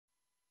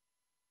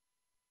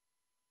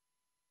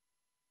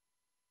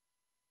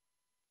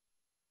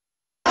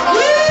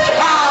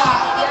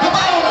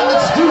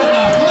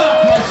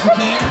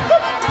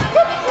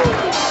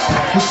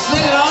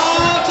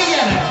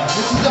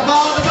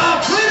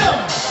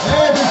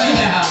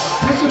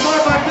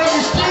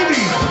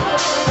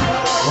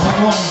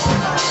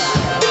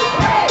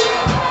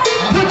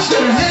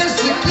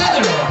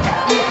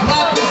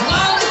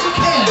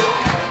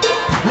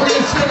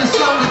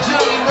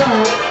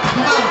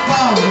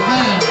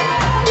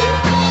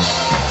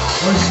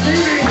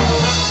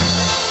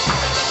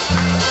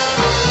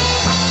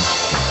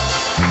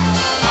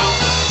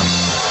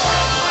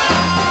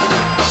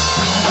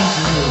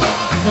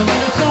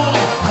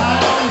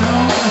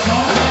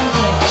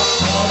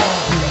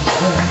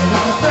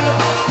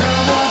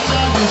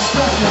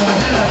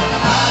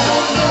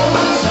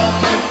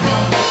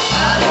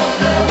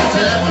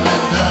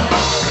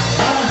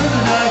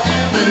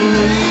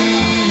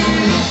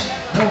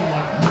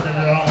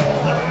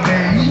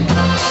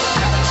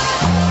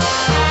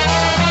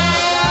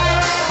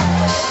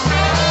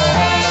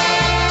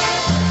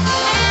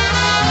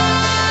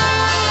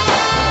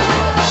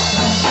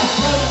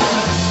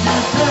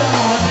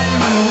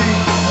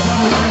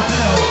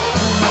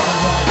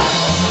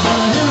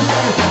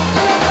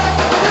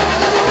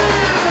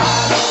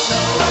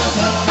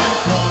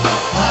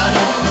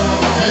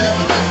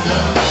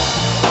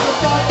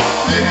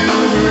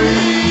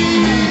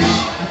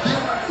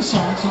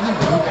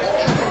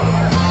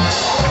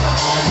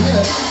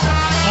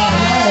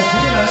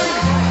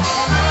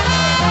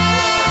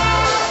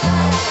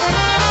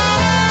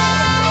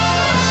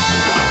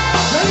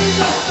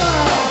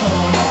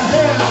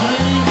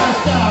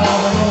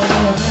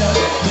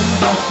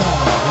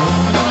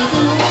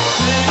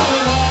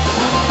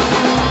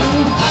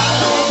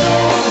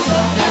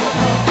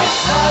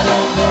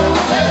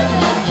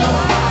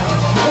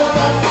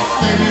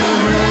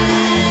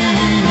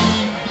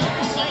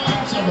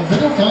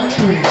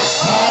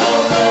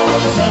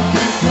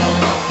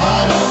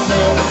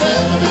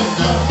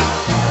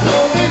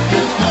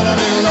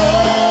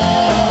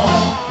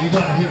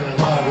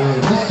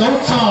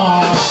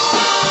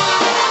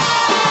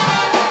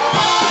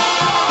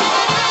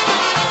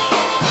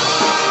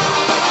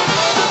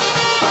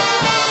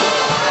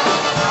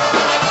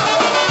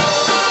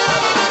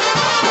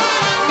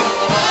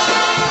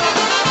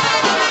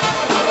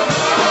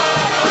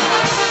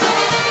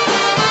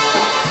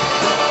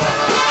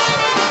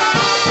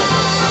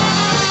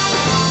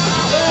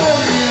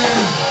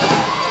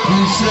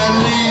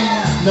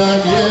Na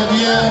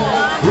niebie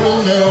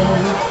runę,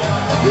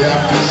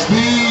 jak tu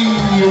śpi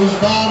już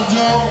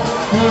bardzo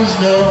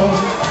późno.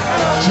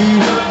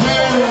 Cichy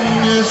pył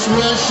nie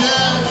słyszę,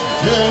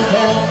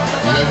 tylko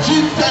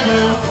leci tego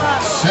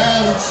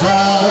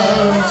serca.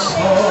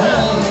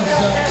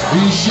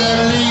 I się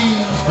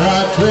list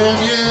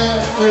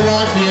nie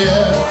łapie,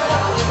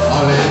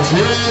 ale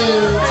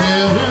ty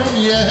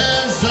mnie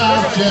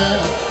zawsze.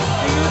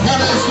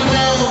 Ale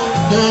znowu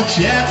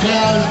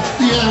dociekasz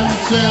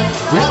więcej,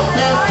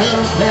 łapę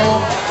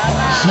tylko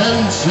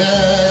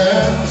serce.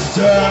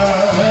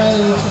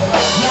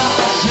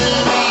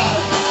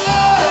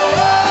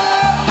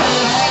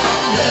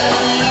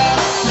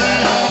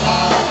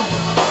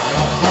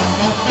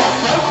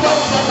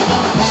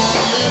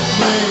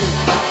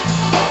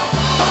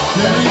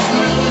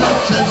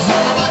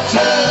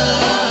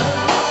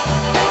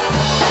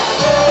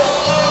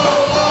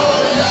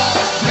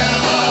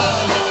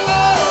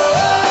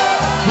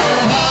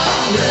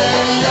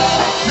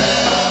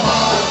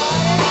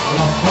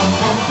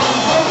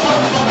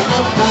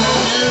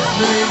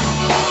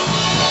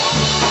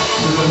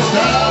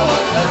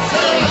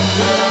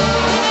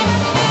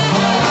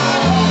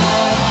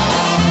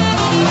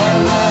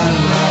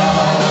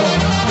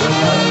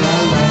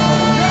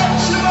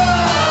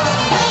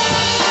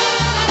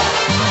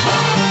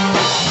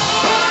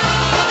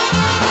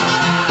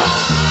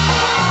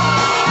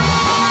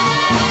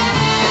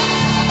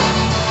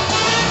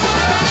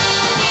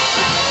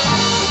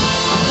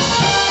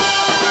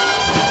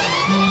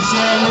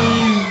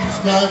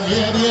 Na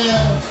niebie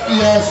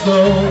jasno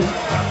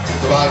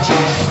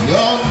zobaczysz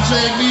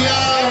związek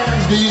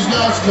gwiazdy z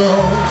gwiazdą.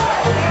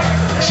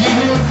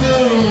 Cichy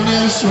pył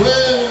nie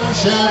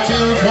słyszę,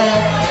 tylko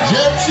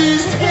że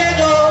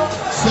wszystkiego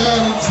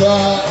serca.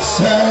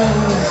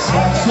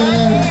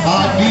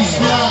 A dziś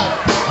świat,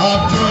 a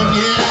to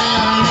nie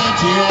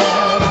nadzieja.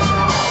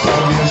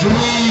 Powiedz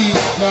mi,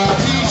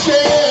 napiszę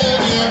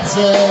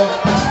więcej,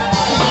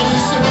 kiedy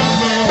sobie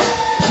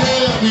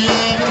ciebie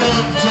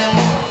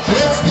wrócą.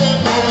 Przez